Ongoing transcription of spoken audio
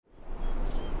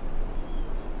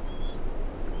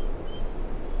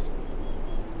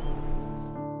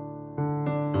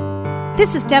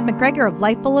This is Deb McGregor of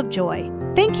Life Full of Joy.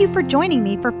 Thank you for joining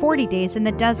me for 40 Days in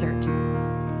the Desert.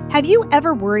 Have you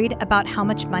ever worried about how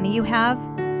much money you have?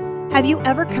 Have you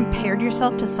ever compared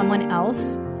yourself to someone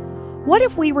else? What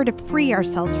if we were to free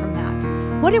ourselves from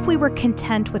that? What if we were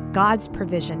content with God's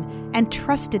provision and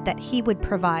trusted that He would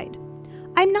provide?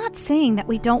 I'm not saying that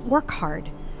we don't work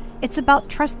hard. It's about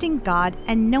trusting God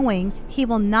and knowing He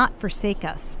will not forsake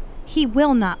us. He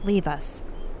will not leave us.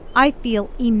 I feel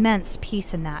immense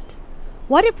peace in that.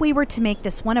 What if we were to make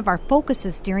this one of our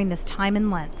focuses during this time in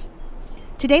Lent?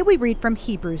 Today we read from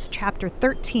Hebrews chapter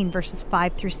 13, verses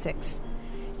 5 through 6.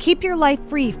 Keep your life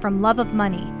free from love of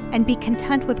money and be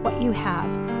content with what you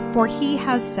have, for He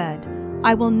has said,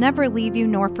 I will never leave you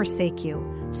nor forsake you.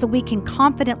 So we can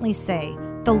confidently say,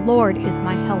 the Lord is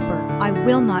my helper. I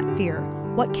will not fear.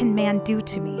 What can man do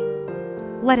to me?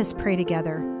 Let us pray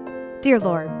together. Dear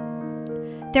Lord,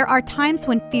 there are times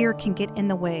when fear can get in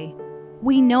the way.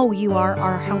 We know You are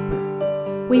our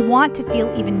helper. We want to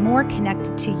feel even more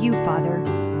connected to You, Father,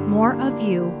 more of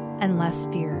You and less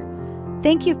fear.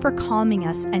 Thank You for calming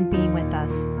us and being with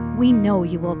us. We know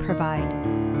You will provide.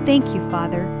 Thank You,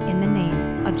 Father, in the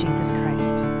name of Jesus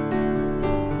Christ.